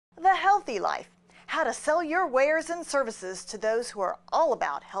healthy life, how to sell your wares and services to those who are all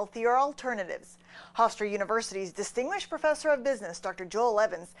about healthier alternatives. Hofstra University's Distinguished Professor of Business, Dr. Joel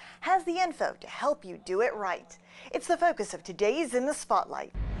Evans, has the info to help you do it right. It's the focus of today's In the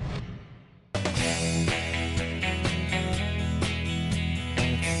Spotlight.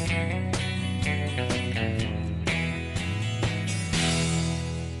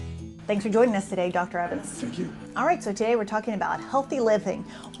 Thanks for joining us today, Dr. Evans. Thank you. All right, so today we're talking about healthy living.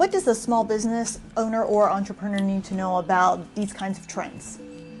 What does a small business owner or entrepreneur need to know about these kinds of trends?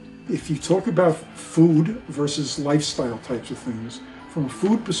 If you talk about food versus lifestyle types of things, from a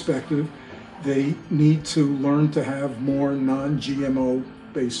food perspective, they need to learn to have more non-GMO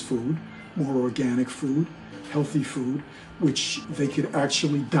based food, more organic food, healthy food, which they could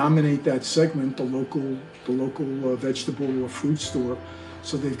actually dominate that segment, the local vegetable or fruit store.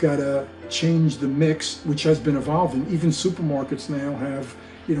 So they've got to change the mix, which has been evolving. Even supermarkets now have,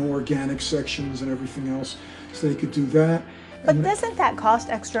 organic sections and everything else, so they could do that. But doesn't that cost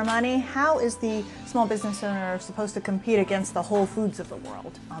extra money? How is the small business owner supposed to compete against the Whole Foods of the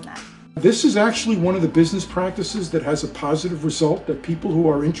world on that? This is actually one of the business practices that has a positive result, that people who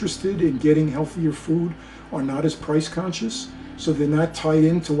are interested in getting healthier food are not as price conscious. So they're not tied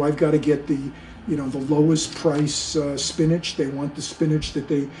into, I've got to get the lowest price spinach. They want the spinach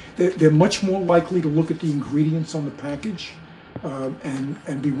that they're much more likely to look at the ingredients on the package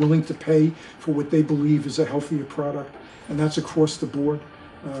and be willing to pay for what they believe is a healthier product. And that's across the board.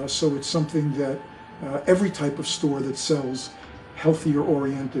 So it's something that every type of store that sells healthier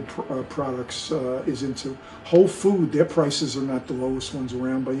oriented products is into. Whole Food, their prices are not the lowest ones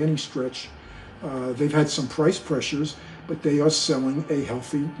around by any stretch. They've had some price pressures, but they are selling a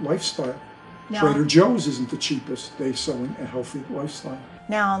healthy lifestyle. Now, Trader Joe's isn't the cheapest. They're selling a healthy lifestyle.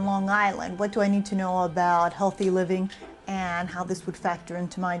 Now on Long Island, what do I need to know about healthy living and how this would factor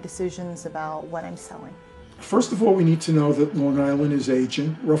into my decisions about what I'm selling? First of all, we need to know that Long Island is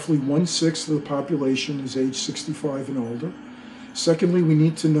aging. Roughly 1/6 of the population is age 65 and older. Secondly, we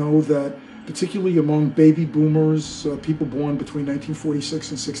need to know that particularly among baby boomers, people born between 1946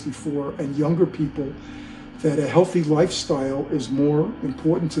 and 64, and younger people, that a healthy lifestyle is more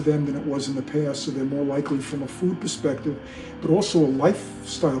important to them than it was in the past, so they're more likely from a food perspective, but also a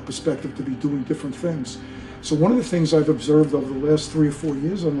lifestyle perspective to be doing different things. So one of the things I've observed over the last 3 or 4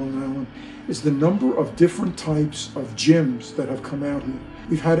 years on Long Island is the number of different types of gyms that have come out here.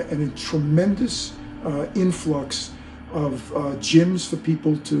 We've had a tremendous influx of gyms for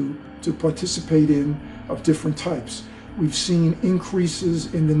people to participate in of different types. We've seen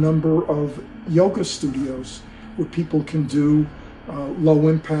increases in the number of yoga studios where people can do low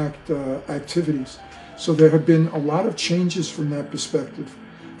impact activities. So there have been a lot of changes from that perspective.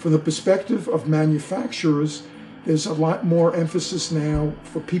 From the perspective of manufacturers, there's a lot more emphasis now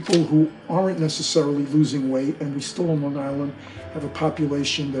for people who aren't necessarily losing weight, and we still on Long Island have a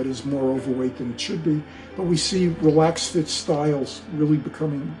population that is more overweight than it should be, but we see relaxed fit styles really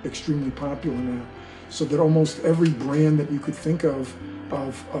becoming extremely popular now. So that almost every brand that you could think of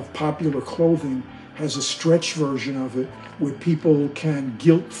popular clothing has a stretch version of it where people can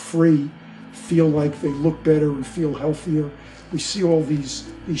guilt-free feel like they look better and feel healthier. We see all these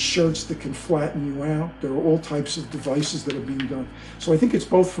shirts that can flatten you out. There are all types of devices that are being done. So I think it's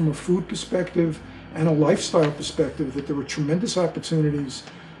both from a food perspective and a lifestyle perspective that there are tremendous opportunities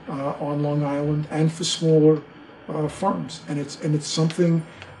on Long Island and for smaller firms. And it's something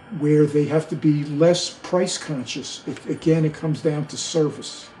where they have to be less price conscious. Again, it comes down to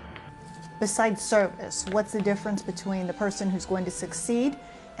service. Besides service, what's the difference between the person who's going to succeed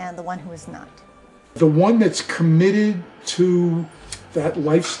and the one who is not? The one that's committed to that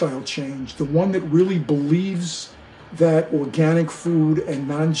lifestyle change, the one that really believes that organic food and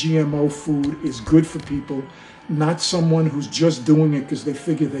non-GMO food is good for people, not someone who's just doing it because they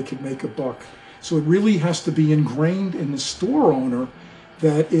figure they can make a buck. So it really has to be ingrained in the store owner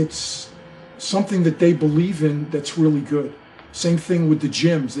that it's something that they believe in that's really good. Same thing with the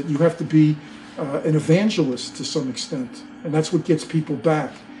gyms, that you have to be an evangelist to some extent, and that's what gets people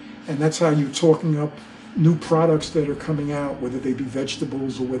back. And that's how you're talking up new products that are coming out, whether they be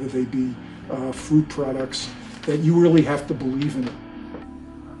vegetables or whether they be fruit products, that you really have to believe in it.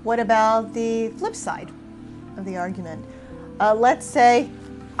 What about the flip side of the argument? Let's say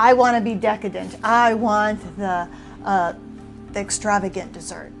I want to be decadent. I want the extravagant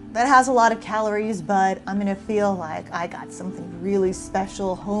dessert that has a lot of calories, but I'm going to feel like I got something really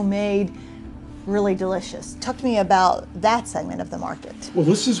special, homemade, really delicious. Talk to me about that segment of the market. Well,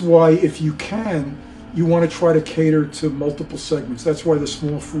 this is why, if you can, you want to try to cater to multiple segments. That's why the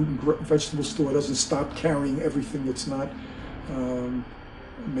small fruit and vegetable store doesn't stop carrying everything that's not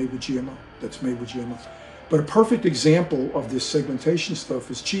made with GMO, that's made with GMO. But a perfect example of this segmentation stuff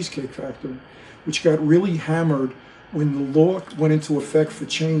is Cheesecake Factory, which got really hammered when the law went into effect for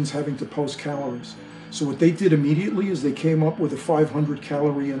chains having to post calories. So what they did immediately is they came up with a 500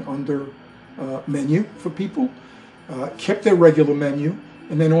 calorie and under menu for people, kept their regular menu,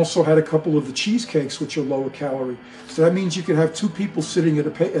 and then also had a couple of the cheesecakes, which are lower calorie. So that means you could have two people sitting at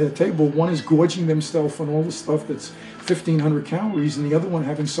a table. One is gorging themselves on all the stuff that's 1,500 calories, and the other one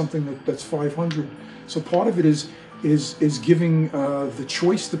having something that's 500. So part of it is giving the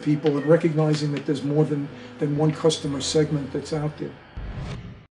choice to people and recognizing that there's more than one customer segment that's out there.